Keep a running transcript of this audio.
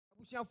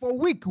For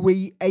week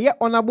we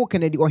honorable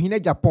Kennedy or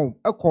Agyapong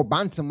eko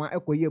bantama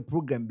eko ye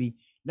program bi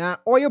na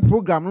oye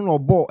program no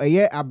bo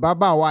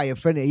ababa wa ye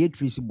friend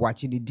Tracy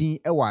Boakye de din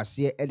e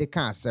wase e de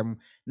ka asem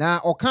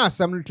na o ka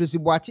asem no Tracy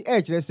Boakye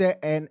kire se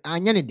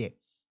anya ne de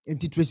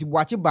enti Tracy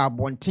Boakye ba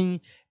bonten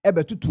e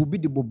betutu bi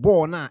de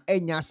bobo na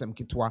enya asem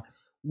ketwa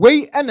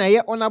we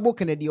na honorable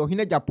Kennedy or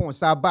Agyapong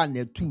sa ba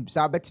na tube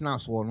sa betena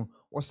so no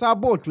o sa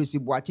bo Tracy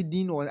Boakye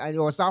din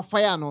o sa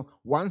fire no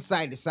one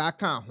side sa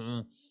ka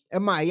ho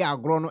Emma ya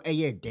agro no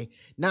de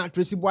na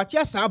Tracy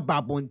Boakye sa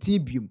babontin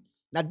bium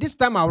na this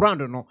time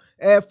around no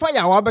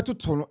fire wa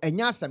betoto no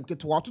enya asem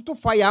keto toto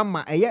fire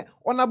ama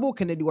honorable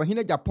Kennedy wa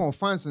Agyapong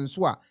fans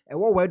nso a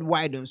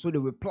worldwide nso the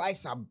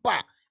replies are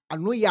back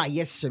ano ya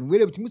yeshen we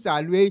lebtimu sa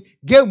alwe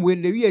game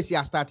when the we see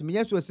start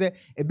me so say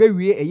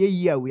ebewie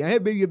year we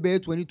ebewie be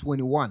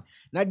 2021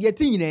 na de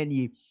tin nyina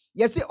nie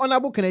yes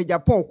honorable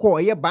Agyapong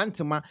call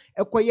bantama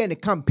ekoye ne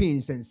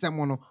campaigns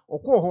ensem no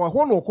okọ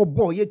ho no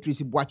okọ ye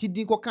Tracy Boakye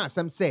din ko ka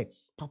asem say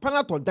papa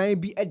na to dan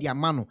bi e de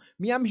ama no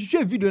me am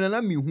hwehwe video na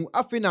mehu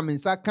afi na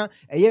mensa ka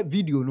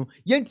video no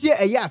yentie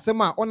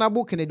asem a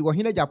honorable Kennedy wa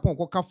Agyapong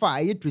ko ka fa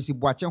Tracy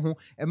Boakye ho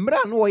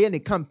emra no ye ne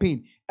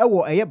campaign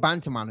ewo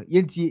bantama no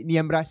yentie ne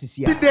emra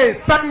sisia today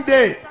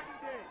Sunday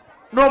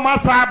no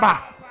masaba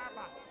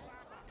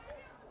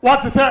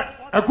what is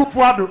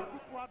Akufo-Addo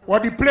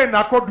what the plane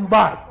na ko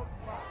Dubai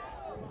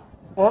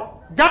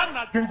o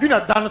Ghana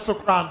dwendwina dan so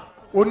kran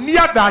oni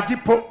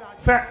adagipo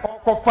se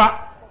okofa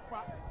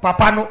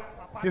papa no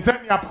te se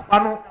nia papa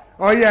no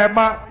oye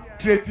ma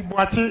Tracy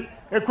Boakye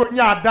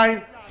ekonya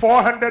adan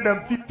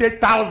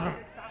 450,000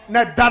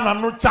 na dana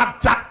no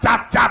chap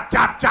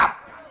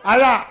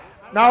aya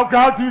now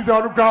crowd is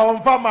on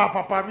ground for my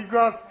papa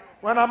because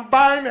when I'm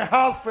buying a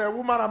house for a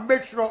woman I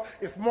make sure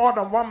it's more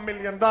than $1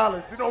 million,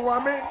 you know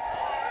what I mean.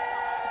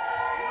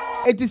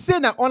 It is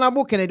said that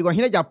honorable Kennedy wa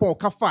Agyapong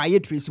ka fa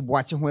Tracy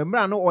Boakye ho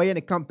emra no oye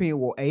ne campaign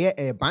wo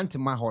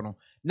bantama ho no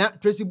na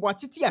Tracy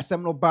Boakye ti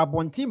asem no ba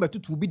bontin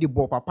betutu bi de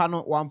bo papa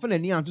no wamfa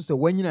nani anto se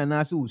wanyina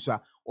na ase usu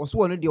a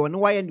oso no de ono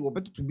waye ne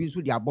obetutu bi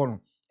nso de abo no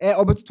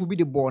obetutu bi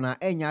de bo na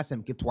enya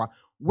asem ketwa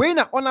we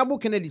na honorable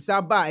Kennedy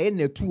sa ba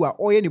na tu a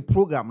oye ne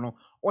program no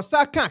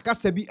osa ka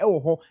akasa bi ewo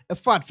ho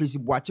fa Tracy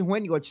Boakye ho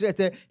ani o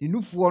kirete ne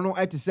nufuo no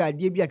etese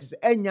ade bi atese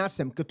enya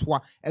asem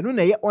ketwa eno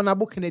na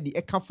honorable Kennedy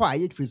ka fa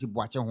Tracy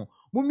Boakye ho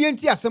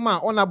mumienti asem a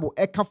honorable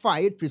ka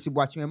fa Tracy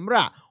Boakye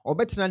mra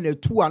obetena na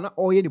tu a na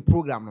oye ne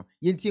program no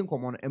yenti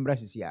nkomo no emra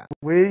sisia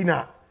we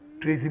na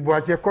Tracy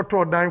Boakye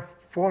koto dan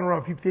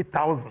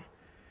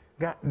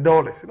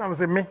 $450,000 na me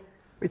say me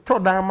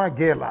told that my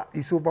girl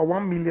is over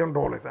 $1 million.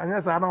 And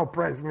yes, I know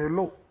price me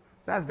low.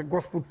 That's the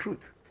gospel truth.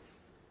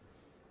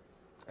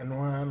 And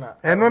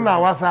when I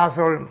was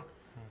sorry,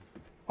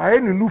 I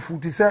ain't new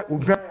food to say,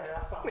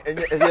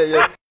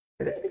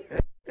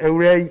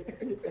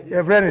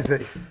 a friend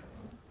say,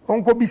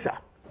 Uncle Bisa,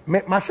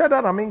 my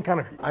shadow, I mean,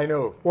 canopy. I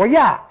know. Oh,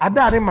 yeah, I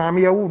died in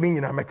Maame, a woman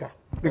in America.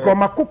 Because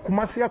my cook,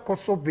 Masia,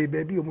 Koso,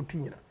 baby,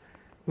 Mutina.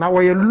 Now,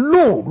 we're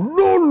low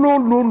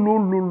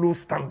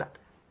standard.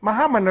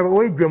 Mahama na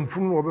we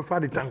dwamfunu obefa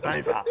de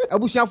tantansa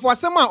abusiafo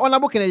asem a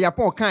honorable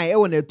Agyapong kan e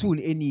wona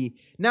tune eni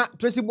na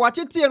Tracy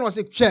Boakye tie no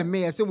se twa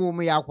me ese wo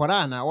me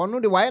yakwara na ono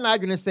de waye na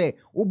adwene se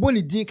wo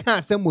boni din kan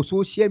asem mo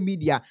social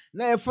media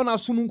na e fona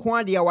sum nko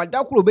ade ya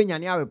wada kro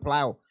benyane a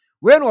reply o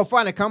we no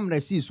ofa na kam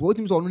na sis wo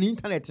tim so ono ni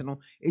internet no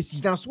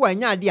esi dan so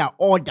anya ade a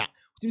order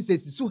tim se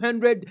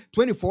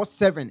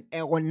 224/7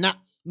 e wona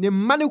ne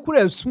mane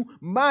kura su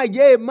ma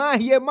ye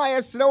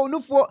sre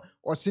onufo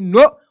o si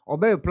no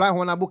obe reply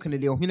honorable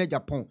Kennedy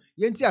Agyapong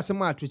yenti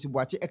asem a Tracy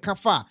Boakye ka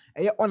fa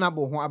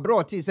honorable ho abre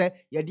o ti se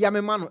ye dia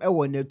mema no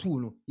ewo na tu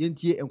no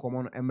yentie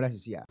enkomo no emra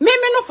sisia me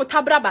no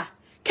fotabraba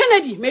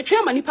Kennedy me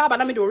twa mani pa ba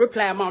na me de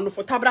reply ama no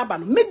fotabraba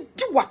no me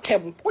di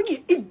watem o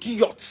ye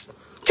idiot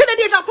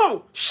Kennedy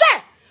Agyapong she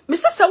me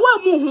se wa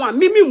mu ho a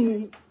me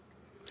mu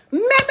me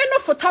no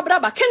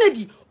fotabraba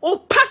Kennedy o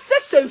passe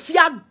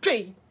semfia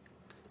dwe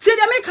ti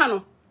de me ka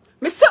no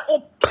me se o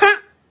pa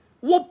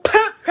wo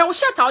pa hwe wo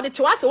shata o de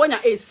ti wa se wonya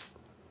ace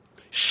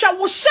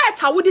shawo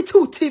shata wo de ti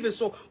TV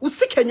so wo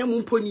sikanya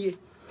mu mponie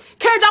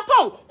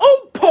Agyapong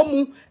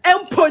ompomu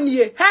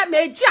emponie ha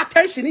me gi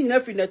attention nyina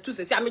fi na tu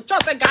se me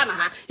chose Ghana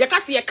ha ye ka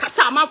se ye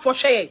kasa amafo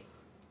hwe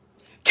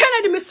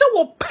Kennedy me se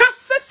wo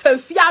passe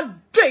semfia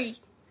dwe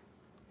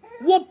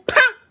wo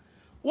pa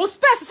wo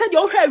space said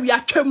you hwe wi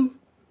atwam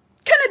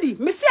Kennedy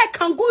me say I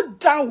can go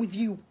down with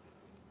you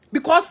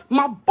because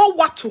my bow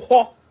what to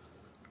her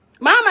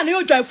Maame na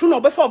yo join funu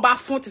obefo ba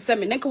fun te se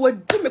me nka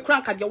wadi me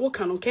kran ka de wo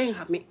kan no ken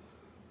ha me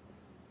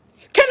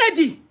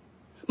Kennedy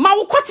ma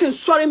wo kwatin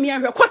sori me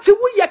ahwe kwati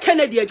wo ye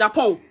Kennedy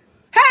Agyapong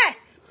he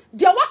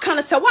de wo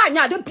kan se wa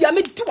anya de bia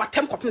me di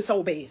watem kopin se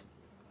wo be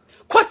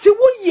kwati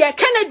wo ye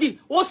Kennedy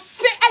wo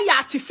se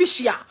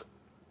artificial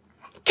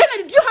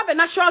Kennedy do you have a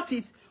natural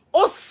teeth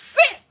o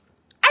se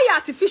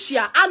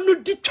artificial anu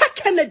di twa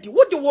Kennedy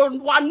wo de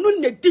wo anu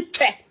ne di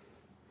twa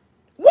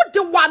what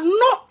the one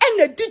no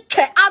energy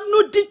check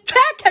anu di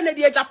check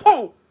Kennedy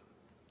Agyapong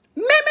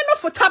me no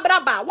for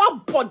tabraba wa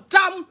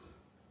bodam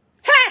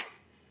he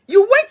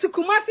You went to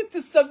Kumasi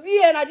to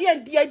severe and at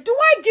the end, do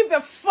I give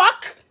a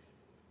fuck?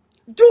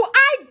 Do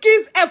I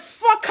give a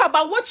fuck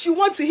about what you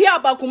want to hear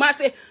about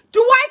Kumasi?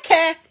 Do I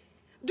care?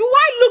 Do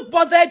I look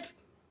bothered?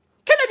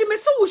 Kennedy me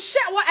so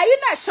share what I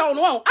na show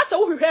no. Asa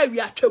wo hwehwe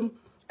awiatwam.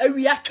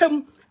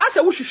 Awiatwam.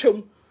 Asa wo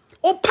hwehwem.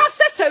 O pa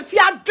sesenfi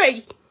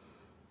adwei.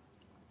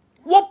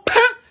 Wo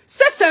pa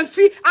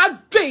sesenfi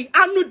adwei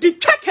anu di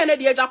twa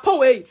Kennedy Agyapong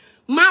we.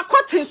 Ma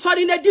kwate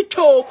sori na di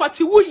to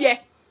kwate wuye.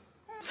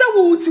 Se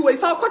wo wuti we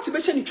fa kwate be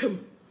hye ni twam.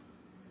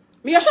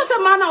 Me yesho se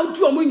ma na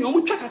odu omo nyo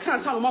omo twa kakra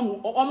sa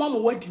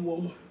omo wadi wo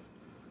mo.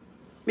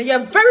 Me ye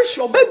very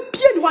sure be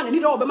bia ni one ni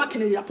do be ma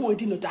Kennedy Agyapong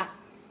di no da.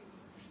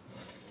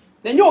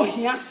 Enyo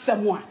hia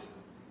semwa.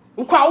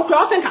 Nkwa wo kra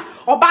osenka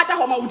obada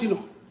ho ma wudi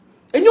no.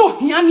 Enyo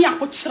hia ne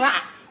ahokyera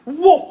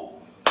wo.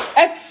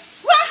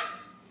 Exa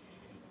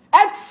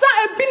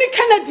ebini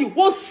Kennedy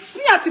was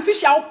see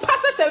artificial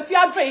passes and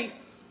fear drain.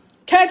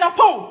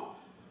 Agyapong.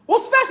 Wo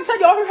space say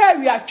your hair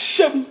we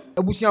atwem.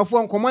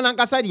 Abusuafo nkomo na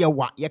nkasa de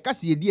wa ye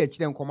kase ye di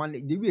akire nkomo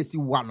de wi esi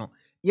wa no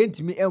ye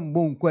ntimi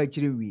embo nko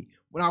akire wi.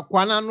 Na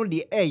kwana no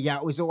de eya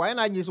o so wa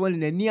na nyi so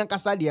na ni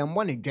nkasa de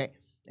embo ne dwe.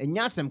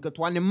 Enya asem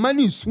ketwa ne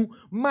mani su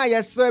ma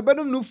ye se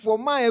bedum nufo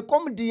ma ye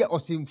kom de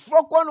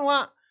osimfro kono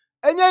a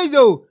enya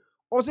izo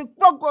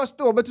osimfro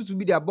still obetutu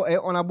bi de abo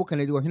honorable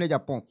Kennedy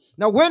Agyapong.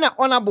 Na when na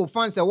honorable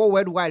fans wo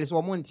worldwide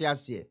so mo ntia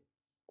ase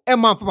e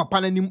ma fa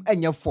papa nanim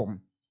enya fom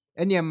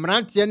ene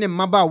emrante ne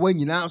mmaba wa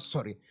nyina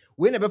sorry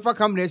we na befa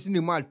camera si ne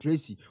mu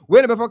Tracy we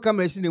na befa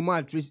camera si ne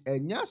mu Tracy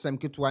enya asem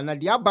ketwa na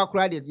de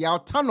abakura de ya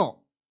otano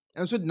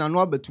enso de nano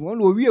abetu won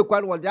owie kwa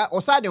o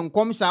sa de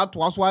nkom sha to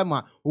aso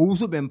ma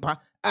OWUSU BEMPAH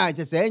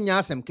je say enya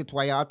asem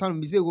ketwa ya otano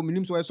mi se go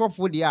minim so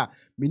esofo de a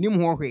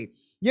minim ho hwe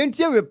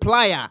yentie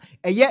reply a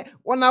eye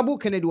honorable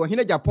Kennedy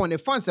Agyapong ne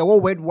fans e wo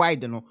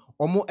worldwide no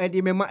omo e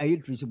de mema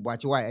Tracy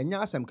Boakye wa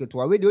enya asem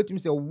ketwa we de otimi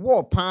se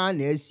wo pa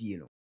na asie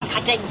no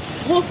Kadeng,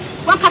 wo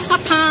wakasa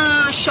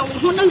pa show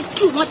ho na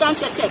tu mo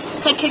dance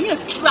se kenye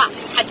tura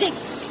kadeng.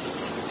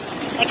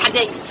 E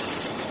kadeng.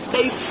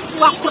 Be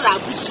fu akora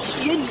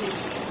busie ni.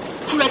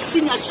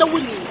 Kurasi na show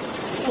ni.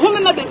 Wo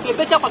me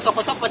be se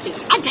kwakoso potes.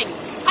 Adeng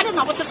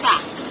na what sa.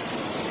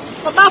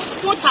 Baba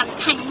foot and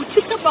time with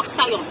this box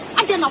iron.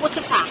 Adeng na what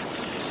sa.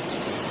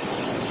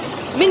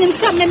 Meaning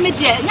some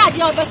media na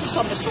dia obeso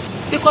so meso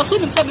because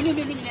when say me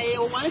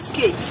one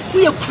scale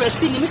we are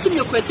crashing me see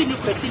me crashing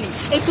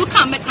it to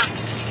come meka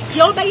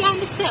ye obeya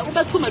ni say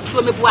obeto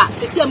maduro meboa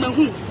se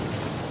amahu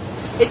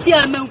esi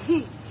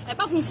amahu e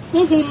ba hu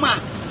ma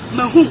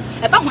mahu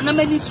e ba hu na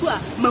mani su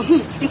a mahu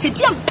nti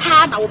dia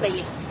mpa na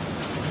obeye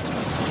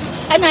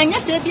ana anya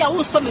se bia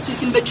wo so meso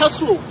timbetwa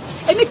so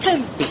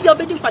anytime bia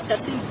obedi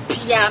kwasase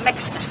bia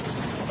mekasa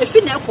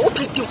efi na ko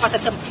opedi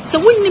kwasase se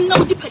wonnim na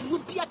odi pani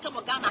bia ka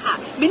mo Ghana ha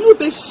menu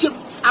be hyem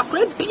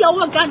akora bia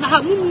wo Ghana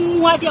ha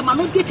mu ade ma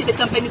no date the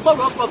company for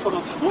no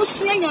mo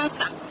sua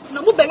nyansa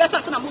na mo bɛwi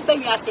asase na mo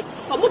bɛwi ase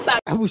o mo ba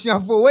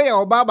abusuafo we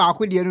oba ba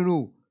akwo de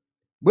no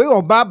we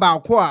oba ba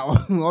akwo a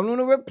ono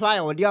no reply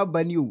o de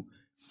abani o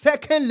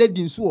second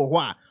lady nso wo ho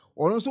a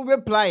ono nso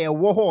reply e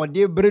wo ho o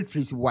de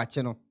Tracy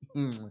Boakye no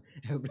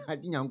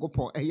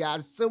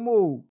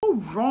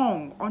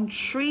wrong on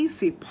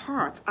Tracy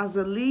part as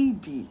a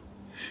lady.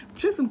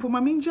 Just in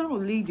Pumaminja or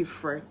lady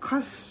friend,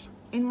 cause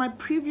in my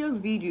previous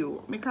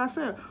video, I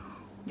said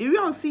the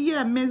real see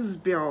yeah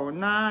Mzbel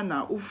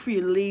na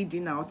ufi lady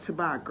now to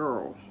buy a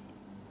girl.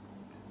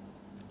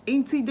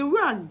 Ain't the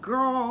real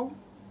girl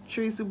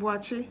Tracy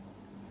Boakye?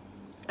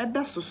 A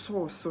best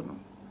so no.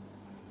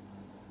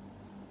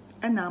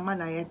 And now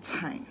man I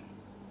time.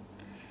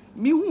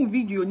 Me who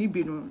video ni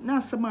bino na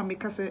sama me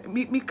kase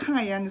me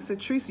kan ya ni say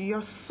Tracy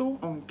you're so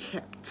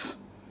unkept.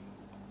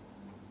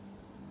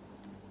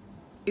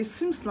 It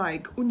seems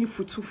like only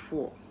for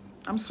 2-4.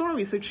 I'm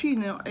sorry, so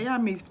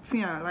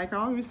like I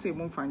always say,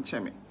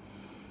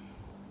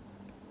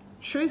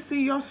 Tracy,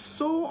 you're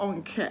so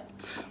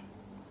unkept.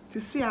 To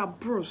see our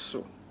bro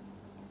so.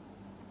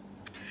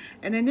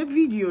 And in the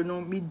video,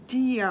 no, me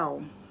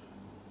deal.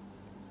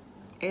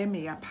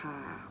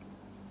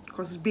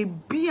 Because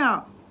baby,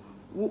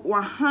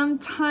 wa hand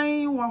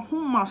time, wa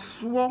homa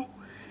swo,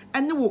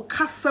 and wo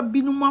kasa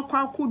binu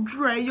makwa ko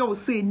dry yo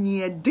say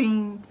near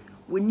ding.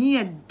 When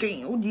ye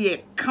ding, would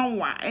ye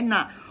kanwa, and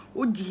na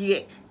would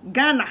ye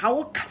Ghana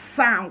how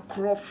kasan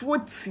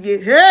Crawford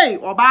ye hey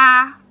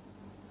oba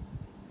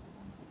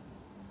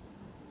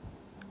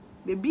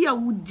baby a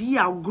would ye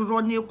a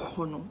grone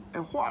kono a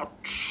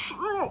what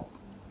true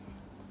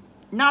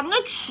now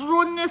not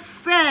true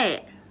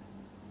say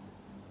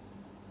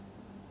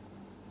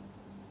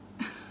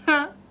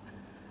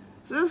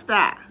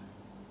sister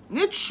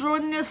not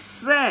true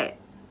say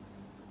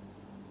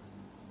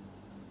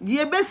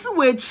ye best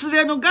we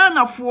chire no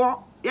Ghana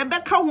for ye be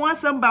ka ho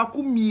asem ba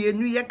ku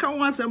mienu ye ka ho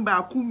asem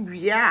ba ku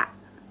wia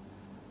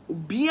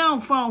obi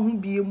anfa ho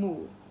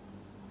biemu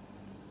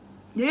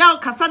ye ya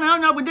kasa na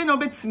anya bude na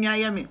obetimi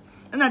ayeme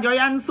na de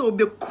oya nso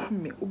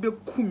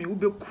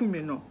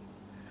obekumi no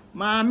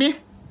maame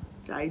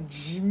ja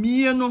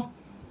jimie no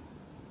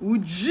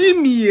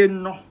ujimie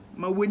no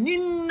ma wani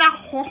na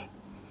ho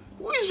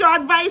Who is your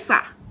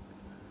advisor?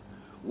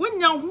 When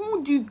you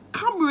hold the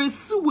camera,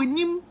 see when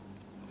him,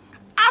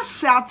 I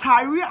shall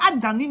tire at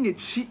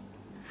Daninichi.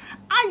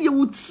 I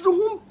would see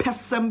whom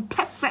person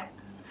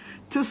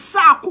to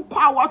sa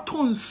Akquah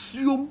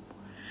tonsuum.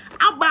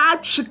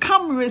 About she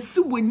camera,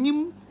 see when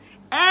him,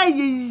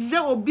 ye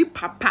will be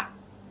papa.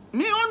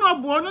 Me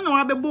on born no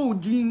abe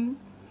bodin.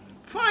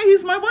 Fine,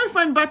 he's my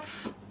boyfriend, but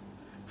so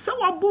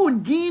a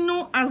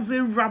bodino as a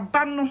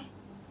rabano.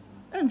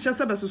 And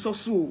just a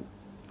so.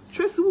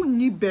 Tracy will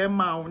need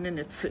BEMPAH on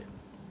it.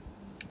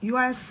 You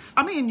are,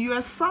 you're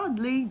a sad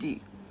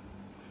lady.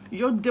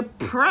 You're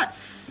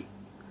depressed.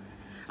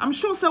 I'm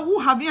sure so who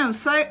have you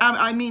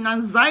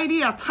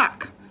anxiety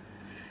attack.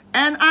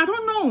 And I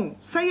don't know,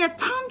 say your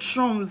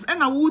tantrums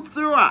and I will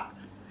throw up.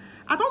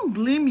 I don't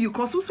blame you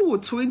because also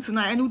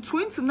 29 and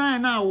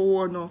 29 now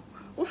or no.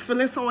 Oh,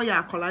 Phyllis or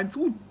Yakola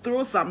to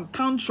throw some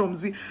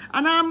tantrums.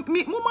 And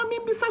mama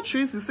maybe such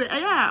Tracy say,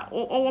 yeah,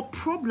 or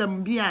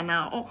problem be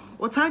now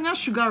or Tanya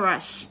sugar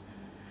rush.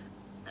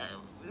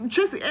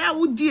 Tracy, I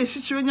would dear she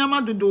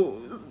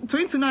do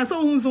 29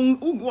 so who's on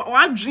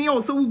what dream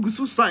also who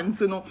so signs,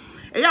 you know.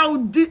 I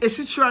would do a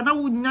shit and I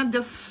would not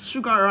just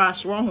sugar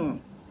rush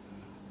one.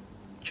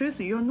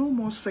 Tracy, you're no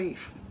more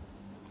safe.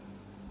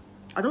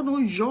 I don't know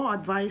your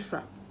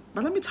advisor,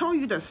 but let me tell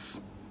you this.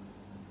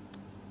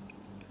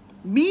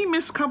 Me,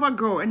 Miss Cover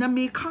Girl, and I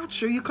may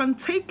catch you, you can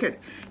take it.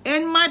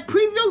 In my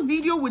previous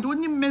video with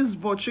only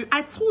Mzbel,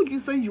 I told you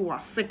say you are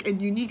sick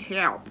and you need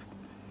help.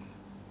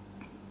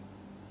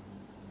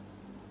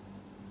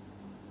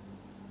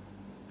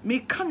 Me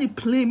can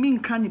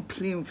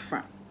play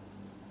fa.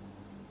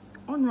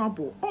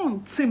 Honorable,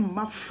 on Tim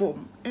my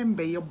form, and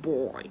be your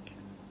boy.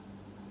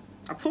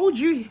 I told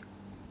you,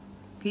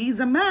 he's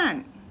a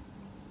man.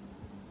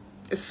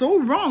 It's so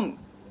wrong.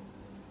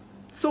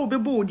 So be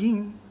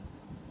boarding.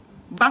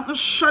 But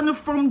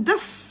from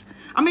this,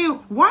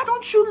 why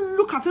don't you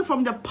look at it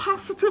from the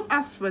positive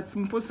aspects?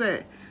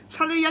 Say,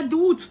 Charlie, you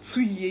do it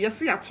 2 years. You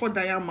see, I told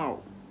Diana,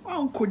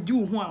 I could do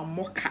one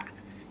mocha.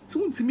 It's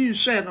one to me,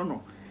 share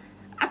no.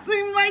 I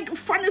think like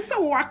funny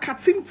so I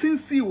cutting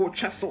things see or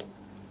chessel.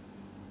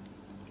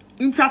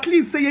 At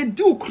least say you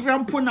do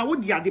cramp na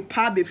would ya the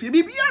pub if you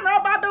be an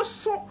abba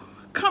so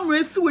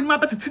camera so when my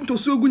better tinto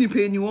so good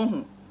pay you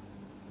on.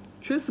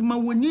 Tracy ma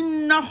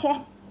winning na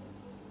ho.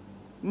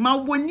 Ma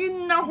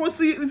winning na ho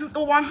see is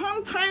over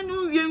hand time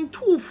yen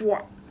 2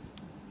 4.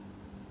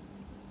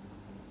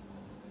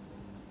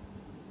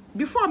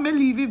 Before me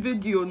leave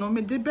video, no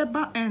me de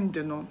beba end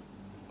no.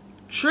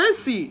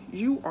 Tracy,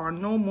 you are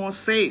no more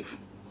safe.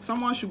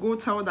 Someone should go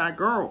tell that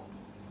girl.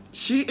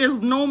 She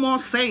is no more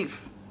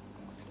safe.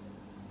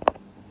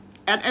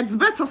 And it's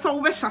better so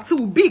we shut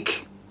your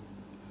beak.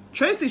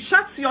 Tracy,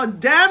 shut your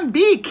damn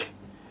beak.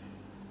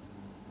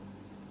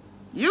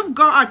 You've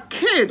got a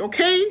kid,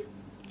 okay?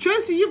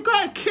 Tracy, you've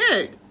got a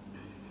kid.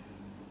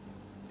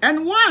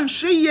 And one,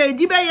 she ye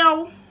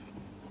dibeyo.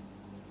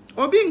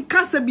 Obi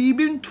nkasa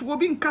bibi ntu,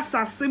 obi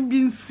nkasa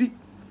sembi nsi.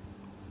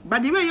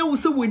 But the way you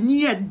say we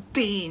near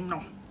day no.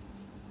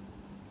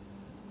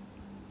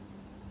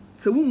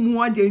 So we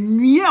more than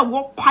near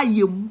what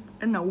kwayem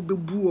and I will be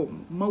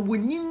boom. Ma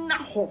winning na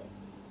ho.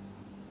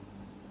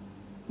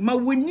 Ma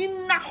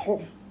winning na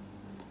ho.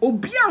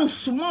 Obian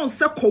suman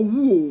se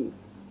kowu.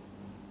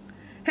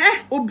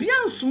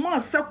 Obian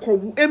suman se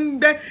kowu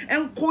embe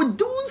and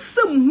kodun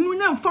sem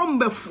huna from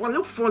be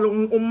follow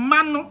o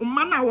man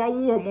wa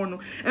woman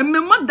and me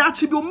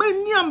madachi be o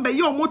mani ambe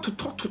yo mo to.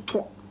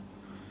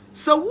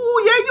 So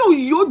who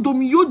ye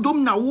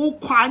yodom na wo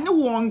kwa ne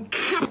won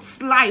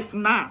kept life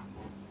na.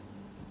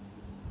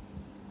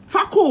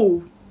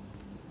 Fako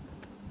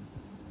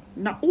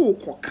na o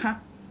koka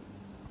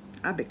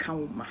abeka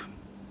woma.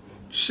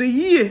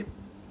 Sheye.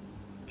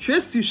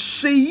 Tracy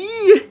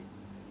sheye.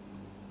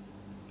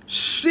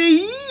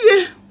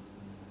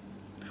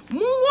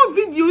 More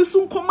videos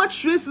soon come at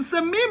Tracy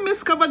say me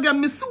Miss Kavaga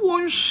miss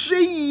won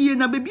sheye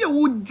na baby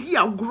wo di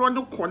agro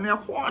no corner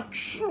what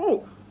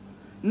true.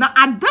 Now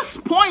at this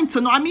point,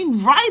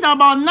 right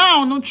about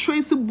now, no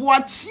Tracy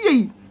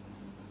Boakye,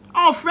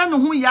 our friend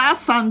who ya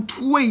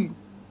santwe,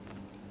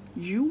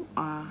 you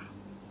are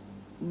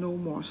no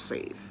more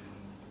safe.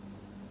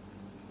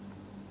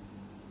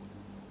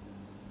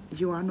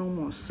 You are no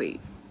more safe.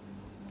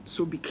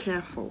 So be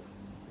careful.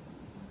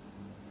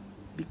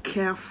 Be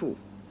careful.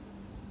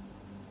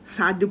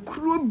 Sa de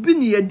kro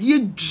bini ya die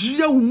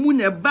jia umu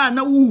ne ba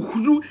na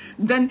uhuru,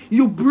 then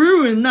you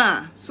brewing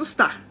na,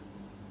 sister.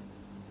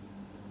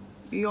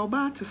 You're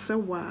about to say,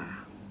 wow,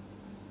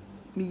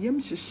 me yem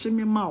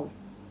shishimi mau.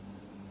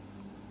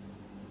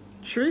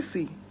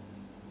 Tracy,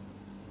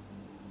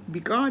 be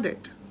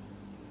guarded.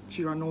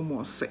 You are no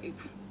more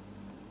safe.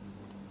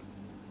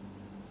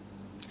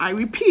 I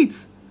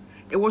repeat,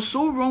 it was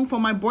so wrong for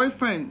my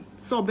boyfriend,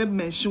 so I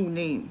mention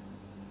name.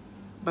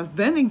 But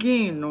then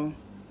again, no.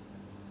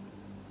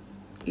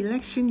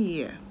 Election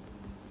year,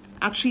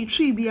 actually,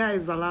 tribia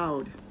is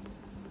allowed.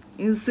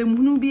 In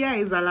Semnubia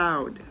is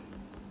allowed.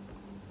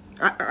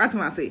 What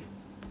am I say?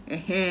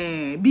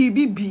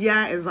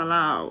 BBBia is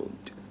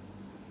allowed.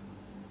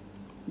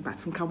 but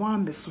nka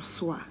wan be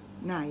so a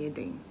na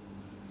yeden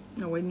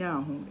na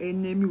wanya ho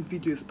name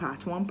videos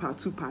part 1 part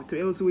 2 part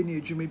 3 also when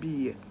you adwuma bi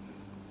ye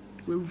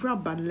we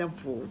rubber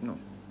level no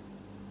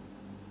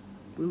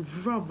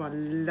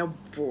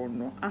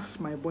as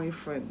my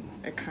boyfriend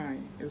Acquah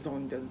is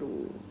on the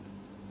low.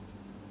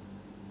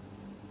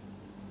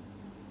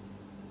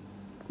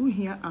 We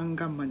hear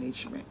anger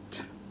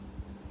management.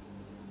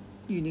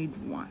 You need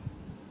one.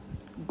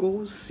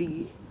 Go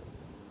see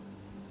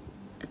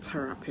a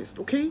therapist,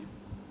 okay?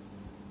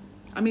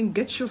 I mean,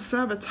 get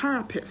yourself a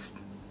therapist.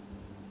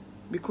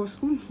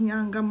 Because we hear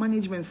anger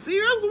management,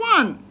 serious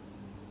one.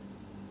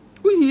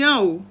 We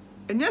hear.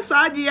 And yes,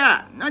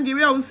 idea. Now the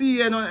real see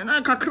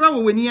na kakra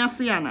we ni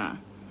ase ana.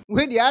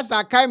 We the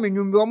asa kai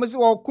menwum bi omo se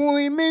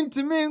okun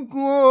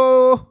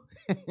mintimenku.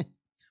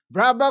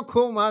 Braba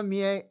ko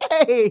mami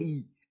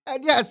hey.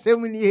 Adi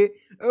asem ni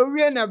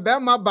owie na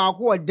bema ba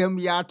ko odam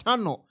ya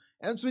tano.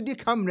 Enso di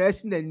camera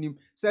si nanim.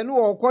 Se no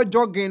okọ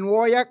jogging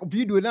wo ya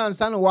video na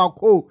ansa na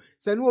wako.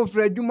 Se no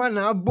ofra dwuma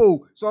na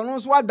abo. So no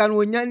so ada na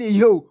onya ni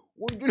yo.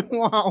 Wodwene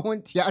wo a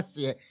wonti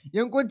ase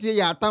yenkotie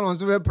ya ata no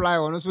so reply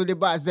ono so de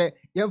ba say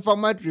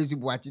yemfama Tracy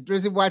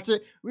Boakye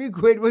we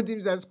go with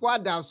him as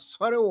squad as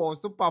sorry wo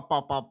so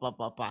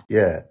papa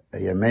yeah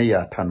me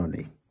ya ata no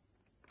ni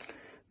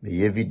me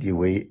ye video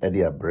we e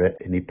de abre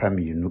enipa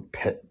mienu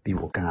pe bi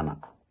wo Ghana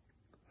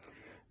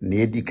na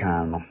edi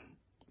kan no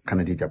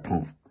Canada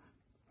Japan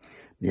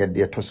na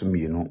de toso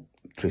mienu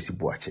Tracy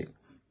Boakye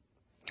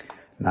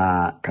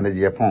na Canada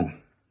Japan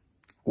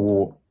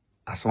o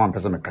asama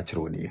pesa me ka kire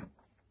oni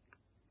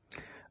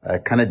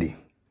Canada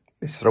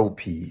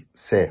Israupi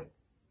say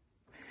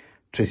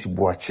Tracy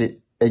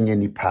Boakye enye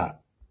nipa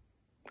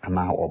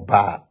ana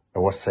oba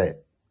ewo say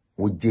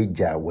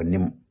wojeja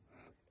wanim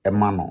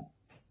ema no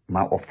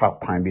ma ofa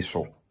kwan bi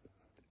so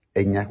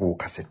enya wo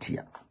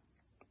kasetia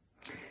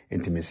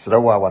enti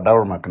mesrawa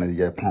wadawro ma Canada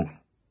Japan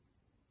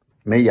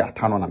me ya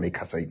tano na me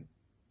kasai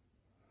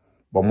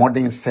bo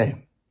modern say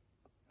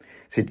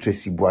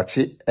Tracy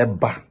Boakye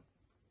eba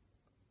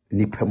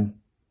nipam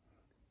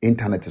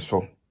internet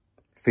so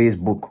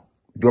Facebook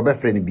do obe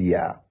friend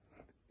bia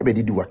ebe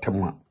didi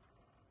watam a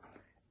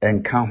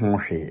enka ho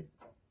hwe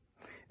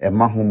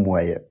ema ho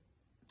muaye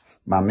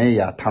Maame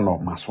ya tano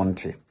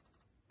masonte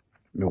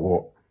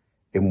mewo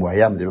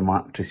emuaye am de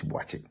ma Tracy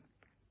Boakye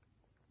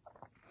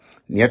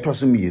ne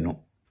etoso mienu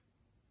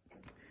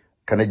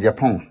Canada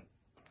Japan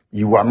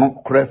yiwa no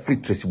kora free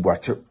Tracy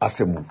Boakye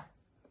asemu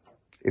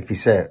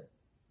efise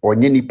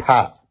onye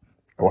nipa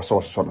e wo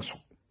so no so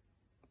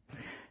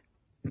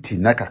nti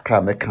na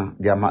kakra meka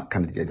dia ma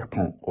Canada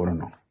Japan ono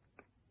no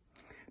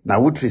na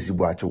wo Tracy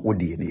Boakye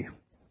wodi ene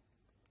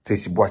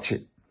Tracy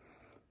Boakye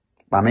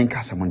Maame nka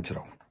asem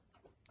nkyerɛ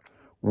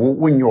wo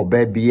wonye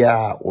oba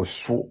bia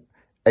oso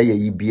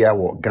eyeyi bia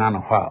wo Ghana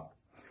ho a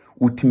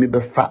utimi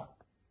befa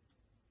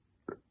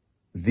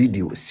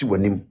video si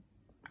wanim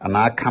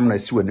ana camera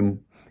si wanim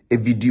e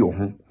video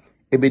ho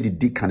ebe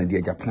di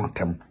Canada Japan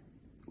atam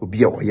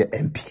obi a oye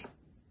MP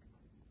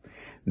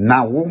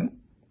na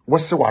wo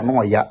se wa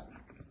no ya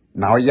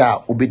na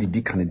oya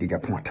obedidi Canada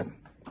Japan atam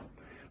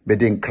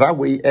beden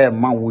krawe e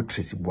ma wo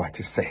Tracy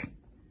Boakye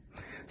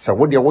se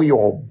wo de wo ye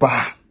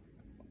oba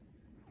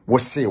wo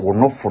se wo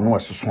no fo no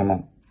asoso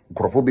no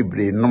grofo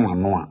bebre no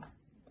ano a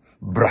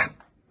bra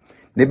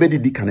ne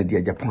bedidi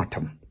Canada Japan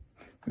atam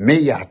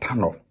me ya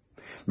atano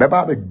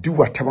beba be di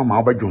watema ma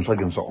oba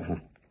jonso ho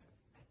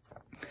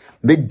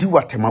me di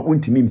watema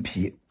ontimi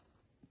mpie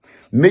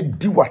me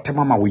di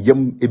watema ma wo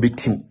yam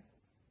ebetim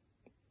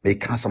me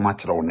kansa ma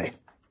kire wo ne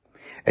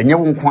enye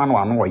wo nko ano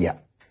ano ya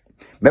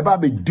meba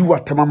be di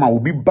watema ma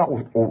obi ba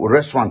o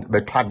restaurant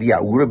be twade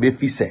a wura be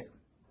fi se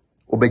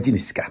obegi ni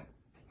sika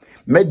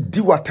me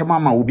di watema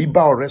ma obi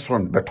ba o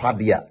restaurant be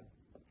twade a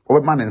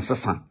obe ma ne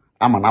nsesa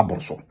ama na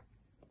borso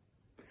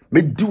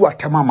me di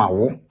watema ma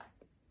wo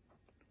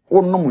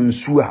onom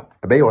nsu a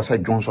be ye wasa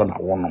Johnson na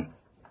wonom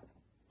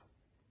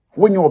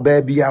wonye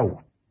oba bia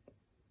wo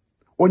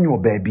onye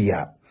oba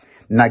bia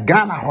na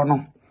Ghana ho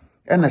no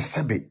ena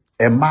sebe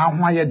ema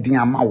ho aye din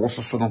ama wo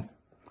soso no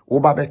wo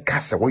ba be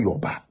kase wo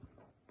yoba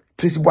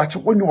Tracy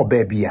Boakye onye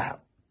oba bia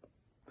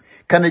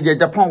Canada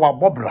Japan wa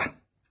bobra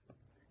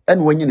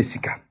ena wonye ne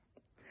sika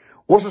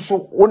wo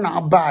soso wona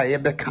aba ye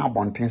be ka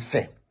bonten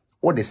se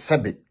wo de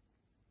sebe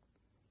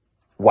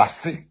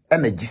wase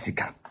ena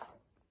gisika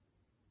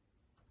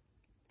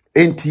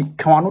enti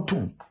kawano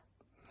tum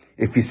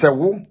efise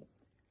wo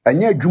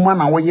anya adwuma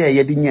na wo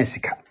ye de nya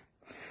sika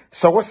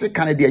so wo se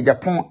Canada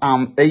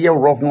Japan eye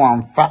rough no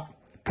amfa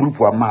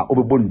proof ama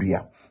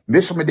obebondua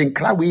me so me de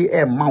nkrawe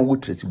e ma wo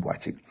Tracy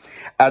Boakye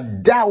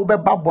ada wo be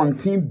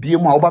babontin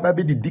biem a wo ba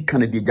be di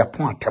Canada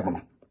Japan atem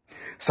no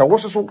so wo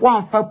so wo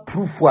amfa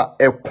proof a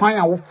ekwan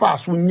a wo fa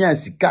so nya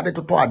sika de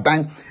toto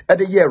adan e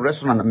de ye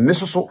restaurant me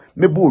so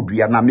me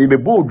bodua na me be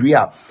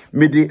bodua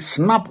me de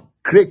snap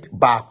crate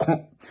ba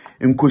kon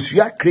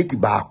nkosua crate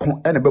ba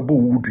kon e na be bo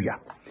wudua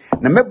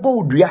na me bo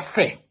wudua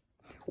se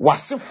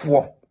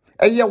wasefo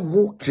eye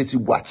wo Tracy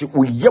Boakye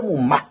oyemu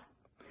ma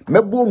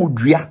me bo mu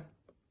dua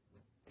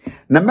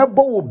na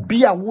mebo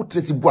obi a wo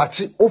Tracy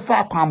Boakye ofa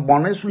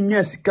akwambone so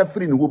nya sika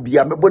firi ne ho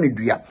bia mebo ne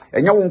dua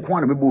enya wo nko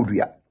na mebo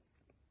dua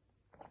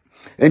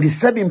endi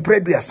 7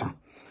 preduasa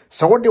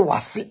so wo de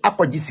wase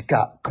akwaji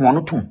sika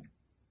kwono tom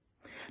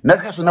na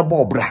hweso na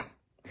bo bra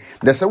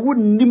da se wo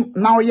nim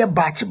na wo ye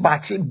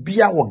baakye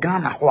bia wo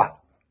Ghana ho a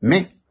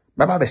me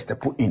baba be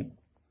step in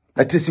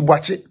na Tracy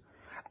Boakye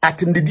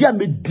atim de dia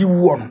me di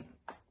wo no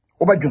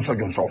wo ba dwonso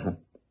ho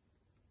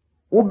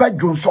wo ba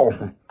dwonso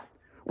ho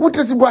wo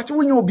Tracy Boakye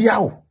wo nya obi a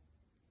wo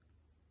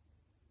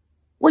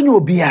when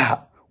you be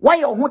a why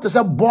you want to say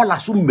baller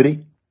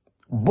sumbre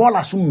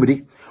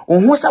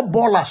on who say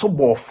baller so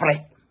ball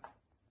fre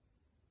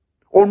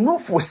on no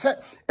for say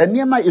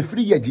eniema e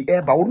free yaji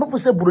eba on no for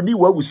say brodi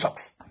wa wu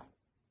socks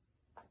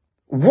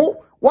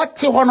wo what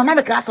te hono na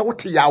me ka say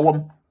what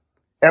yawom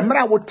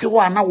emra wo te ho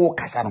ana wo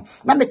kasa no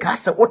na me ka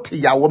say what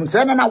yawom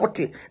say na what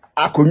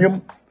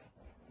akonwum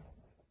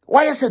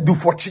why you say do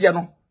for chie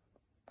no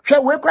hwe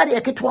we kwa de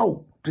eketwa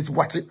wo Tracy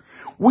Boakye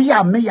we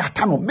ya me ya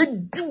ta no me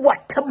di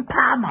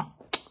watempa ma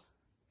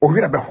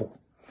ohira beho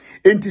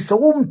enti se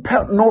wo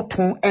mpe no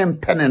ton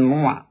empene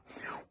no a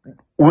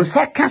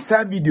wonsa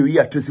kasa video yi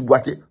a Tracy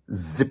Boakye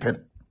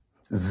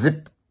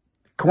zip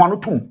kwano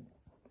tum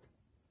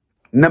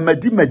na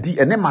madi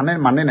ene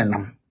mane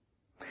nam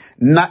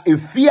na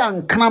Efia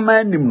nkrama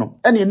anim no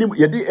ene enim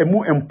yede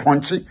emu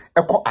emponche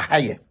ekọ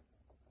ahaye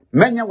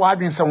menye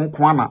wadwen se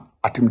wonko ana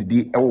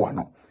atemdidi ewo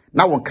no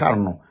na won kra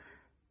no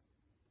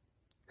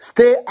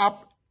stay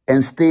up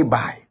and stay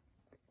by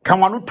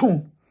kwano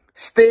tum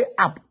stay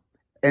up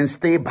and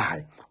stay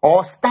by,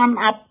 or stand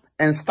up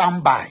and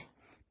stand by.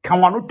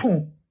 Kawano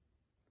tum.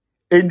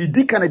 Endi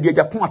di Kennedy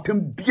Agyapong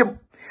atem biem.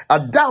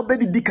 Ada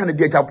obedi di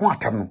Kennedy Agyapong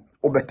atem no.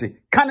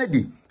 Obete.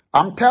 Kennedy,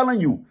 I'm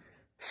telling you,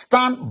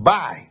 stand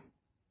by,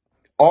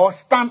 or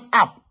stand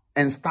up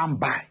and stand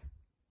by.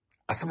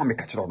 Asama me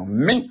kachiro no.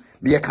 Me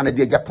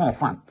Kennedy Agyapong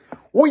fan.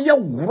 Oye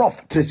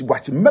rough Tracy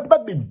Boakye.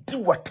 Meba be di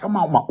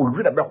watama ma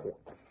owira beho.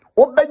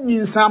 Oba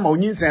nyinsan ma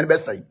onyinsan be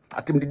sai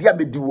atemdidi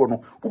abedi wo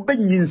no oba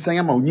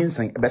nyinsan ma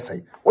onyinsan be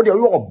sai o de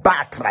yo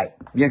ba try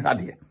bien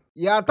hade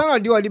ya tano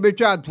de odi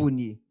betwa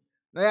atoni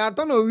na ya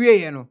tano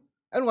wieye no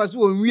eno waso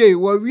onwie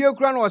wo wie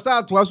kura no wasa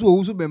atoa so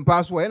OWUSU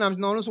BEMPAH so na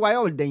no so waye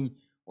odan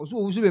oso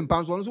OWUSU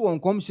BEMPAH so no so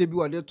wonkom hye bi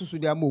ode to so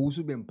de ama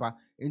OWUSU BEMPAH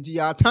enti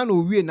ya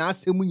tano wie na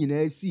asem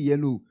nyina si ye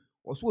no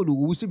oso de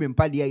OWUSU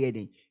BEMPAH de ye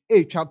den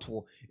twa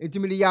to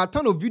enti ya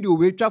tano video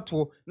we twa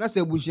to na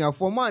se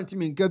busuafo ma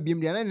antimi nka biem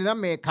de na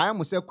me kai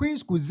mo se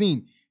Queen's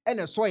Cuisine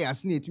ene so ya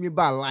se na etimi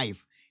ba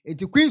live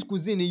enti Queen's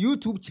Cuisine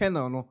YouTube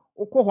channel no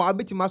ukọ ho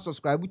abetima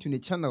subscribe to the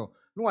channel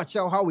no wa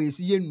chew how we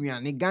si ye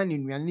nnuane Ghana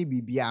nnuane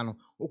bibia no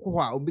ukọ ho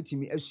a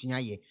obetimi asua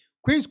ye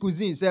Queen's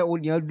Cuisine say o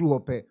de adru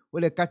hope o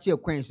le ka che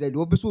Queen say de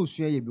obeso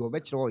osua ye bi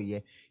obekire o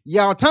ye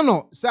ya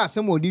tano say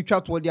asem odi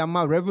twa to de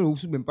ama Reverend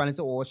OWUSU BEMPAH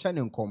say o hye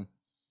ne nkom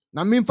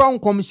na memfa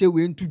nkom hye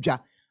we ntudwa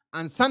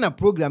ansana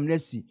program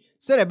nesi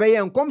sere be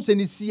ye nkom se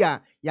ni si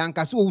a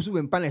yankase OWUSU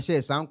BEMPAH na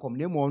hye sa nkom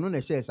na mo no na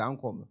hye sa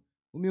nkom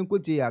umi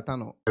nkoti ya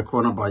tano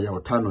ekonaba ya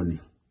tano ni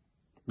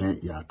me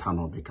ya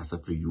tano be kasa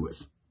free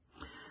US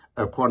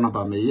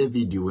ekonaba me ye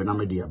video we na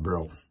me dia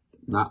bro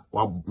na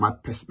wa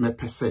me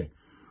pese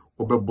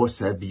obebo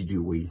sa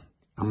video we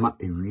ama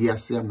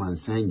ewiase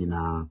amansan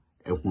nyina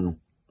ehunu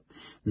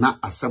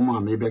na asem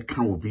a me be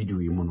kan wo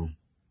video yi mu no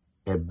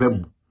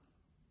ebem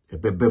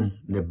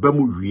na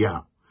bem wi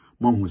a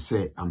mo hu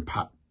se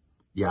ampa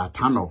ya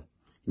tano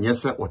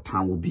nyese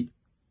otan wo bi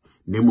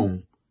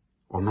nemom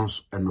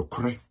onos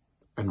enokore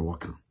eno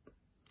waka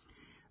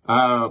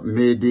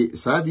me de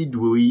sa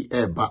video yi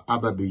eba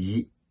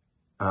ababeyi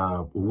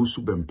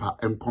OWUSU BEMPAH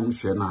enkom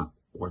hye na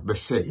wo be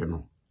hye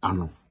no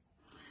ano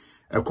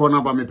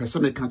ekona ba me pese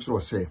me ka kiro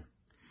se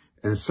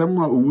ensem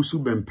a OWUSU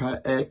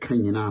BEMPAH kan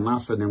nyina na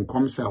ase ne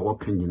nkom se a wo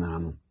kan nyina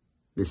no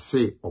me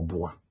se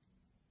oboa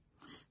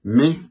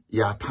me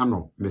ya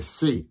tano me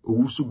se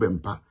OWUSU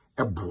BEMPAH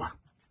eboa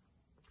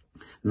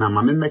na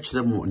mame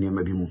mekire mu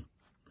niam bi mu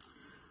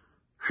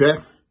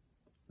hwe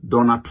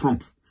Donald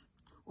Trump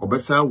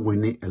obesa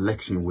win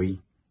election way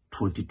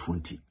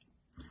 2020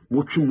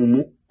 wotwe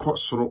mumu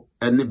kosoro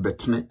ene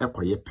betene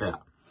ekoye pe a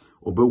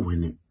obe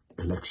win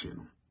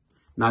election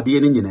na de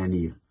ni nyina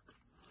ni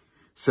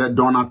se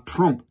Donald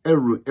Trump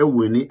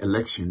win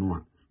election no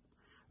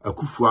a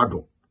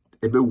Akufo-Addo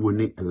ebe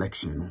win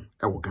election no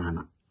ewo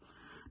Ghana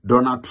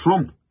Donald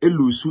Trump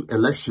lose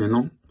election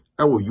no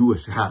ewo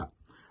US ha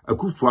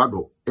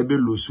Akufo-Addo ebe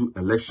lose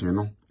election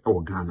no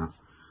ewo Ghana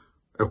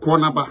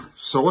ekonaba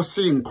so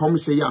se nkom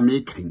se ya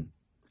making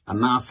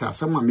anasa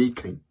asema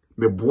making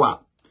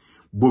meboa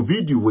bo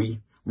video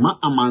we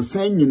ma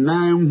amansan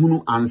nyina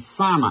hunu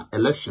ansana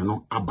election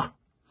no aba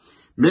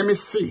meme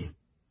se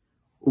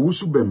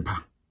OWUSU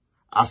BEMPAH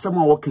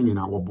asema wokan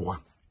nyina woboa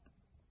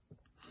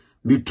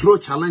me throw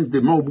challenge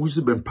the ma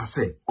OWUSU BEMPAH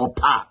say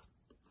opa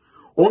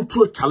on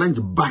throw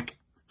challenge back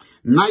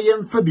na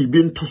yemfa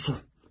bibi ntoso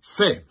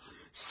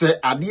se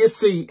adie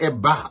sei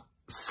eba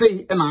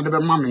sei na de be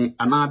mame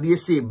ana adie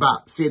sei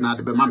ba sei na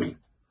de be mame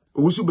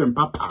OWUSU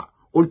BEMPAH pa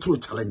on throw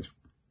challenge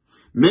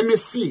Meme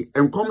si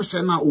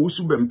enkomhye na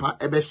OWUSU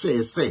BEMPAH ebe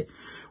share say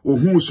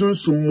ohun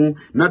sunsumu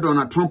na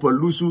Donald Trump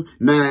lusu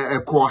na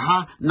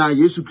Acquah na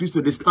Yesu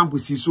Kristo de stamp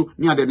siso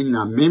ni ade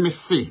na meme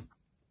si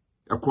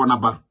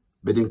ekuonaba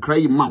bedin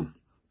cry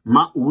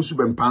ma OWUSU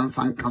BEMPAH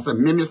san kase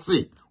meme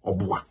si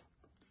oboa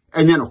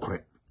enye no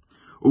kore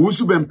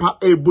OWUSU BEMPAH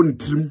ebo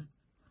ntrim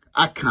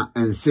aka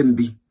ensem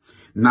bi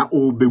na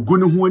obegu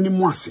ne ho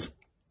animu ase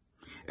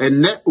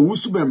enne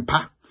OWUSU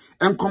BEMPAH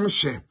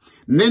enkomhye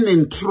ne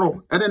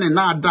ntro ene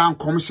na ada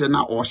enkomhye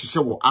na ohihye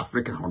wo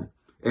Africa hono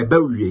eba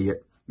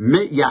wieye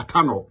me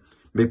yatano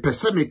me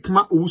pese me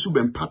kma OWUSU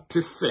BEMPAH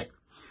te se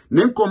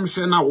ne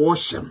enkomhye na wo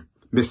hyem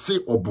me se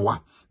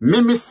oboa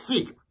me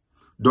se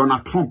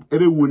Donald Trump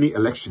ebe woni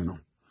election no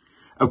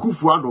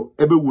Akufo-Addo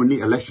ebe woni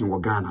election wo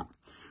Ghana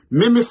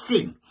me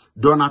se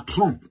Donald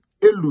Trump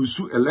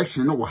elusu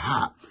election no wo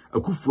ha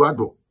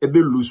Akufo-Addo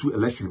ebe lusu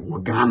election wo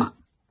Ghana.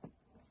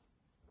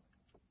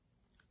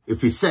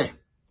 If he say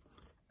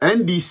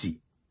NDC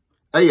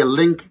a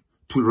link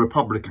to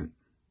Republican,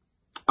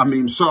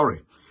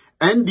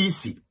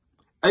 NDC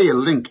a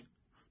link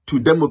to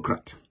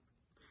Democrat,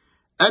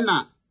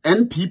 and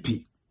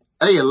NPP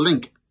a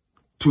link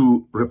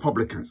to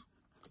Republicans.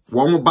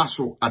 One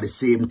basso at the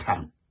same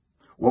time.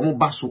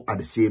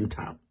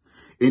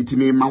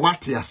 Intime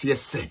mawate asiye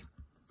say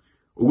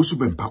OWUSU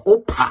BEMPAH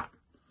opa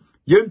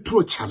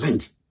yentro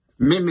challenge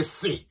me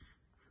say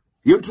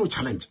yentro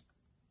challenge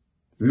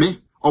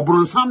me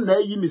obronsam na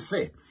yi me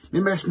say me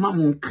mehma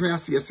mon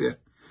krease yes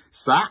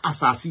sa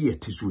asase ye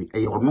tejui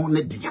e ono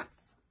ne dia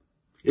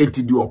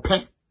enti di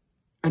ope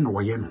e no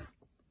woye no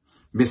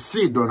me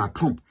say Donald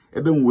Trump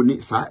ebe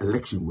woni sa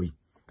election we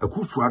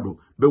Akufo-Addo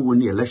be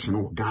woni election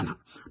wo Ghana.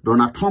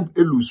 Donald Trump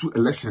elusu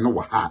election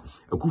wo ha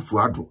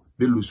Akufo-Addo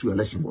be lusu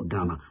election wo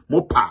Ghana.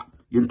 Mopa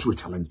yentro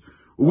challenge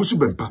OWUSU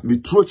BEMPAH me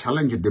throw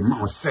challenge the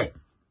man say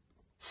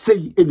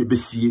ene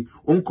besie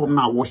onkom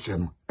na wo hye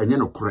no enye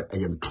no kore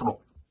eyentro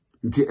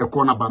nti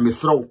ekuonaba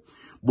mesrew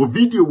bo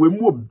video we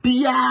mu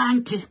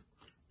obiante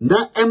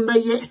na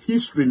emeye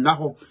history na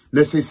ho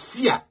na se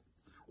sia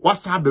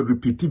wasa be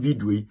repeat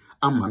video yi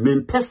ama me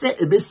mpese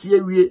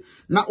ebesie wie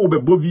na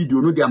obebo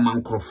video no de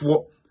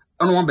amankrofo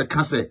eno won be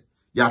ka se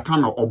ya ta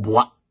na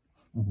oboa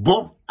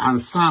bo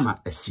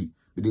ansana asi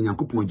be de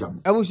Nyankopon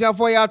jam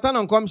abusuafo ya ta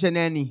na nkom hye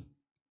nani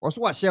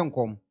oso wa hye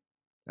nkom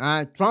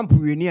Trump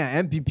wini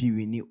a MPP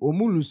wini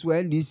omulusu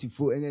NDC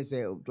fo ene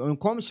se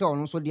nkom hye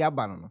ono so de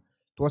aba no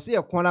to se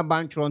ye kona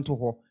bantro nto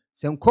ho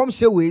se nkom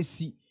hye we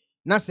si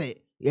na se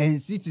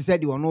yensi ti se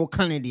de ono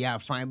kan de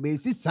afan be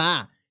si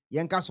saa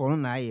yenka so no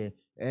na ye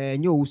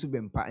nye OWUSU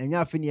BEMPAH enye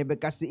afi ne be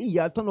ka se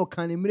iya to no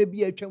kan mre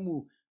bi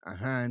atwam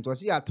to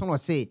se ya to no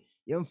se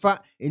yemfa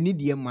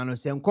enidie ma no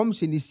se nkom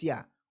hye ni si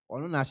a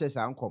ono na hye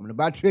sa nkom no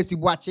ba Tracy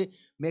Boakye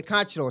me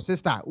ka kire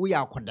sister wo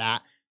ya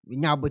akoda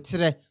nya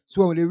botere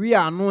so le wi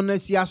ano na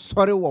si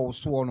asore wo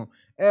so no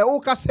o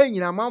ka se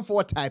nyina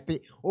manfo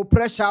type o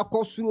pressure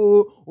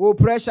akosuro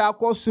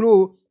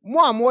mo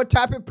amo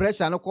type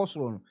pressure no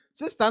kosuro no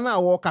sister na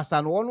wo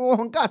kasa no no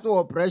ho nka se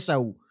wo pressure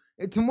o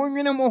etimo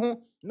nwene mo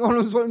ho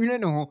no so nwene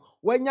ne ho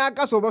wanya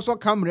aka so be so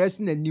camera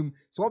si nanim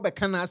so be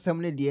kana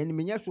asem ne de ni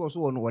menya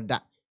so no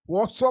woda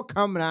wo so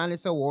camera ne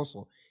se wo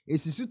so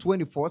esisi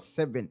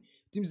 24/7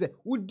 tim se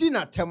wudi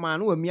na tema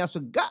no wamia so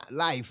ga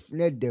life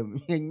ne dem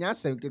nya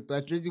asem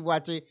keto Tracy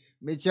Boakye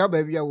me chia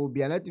ba bia wo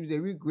bia na tim se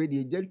week we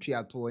de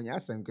jatwa to nya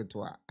asem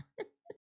keto a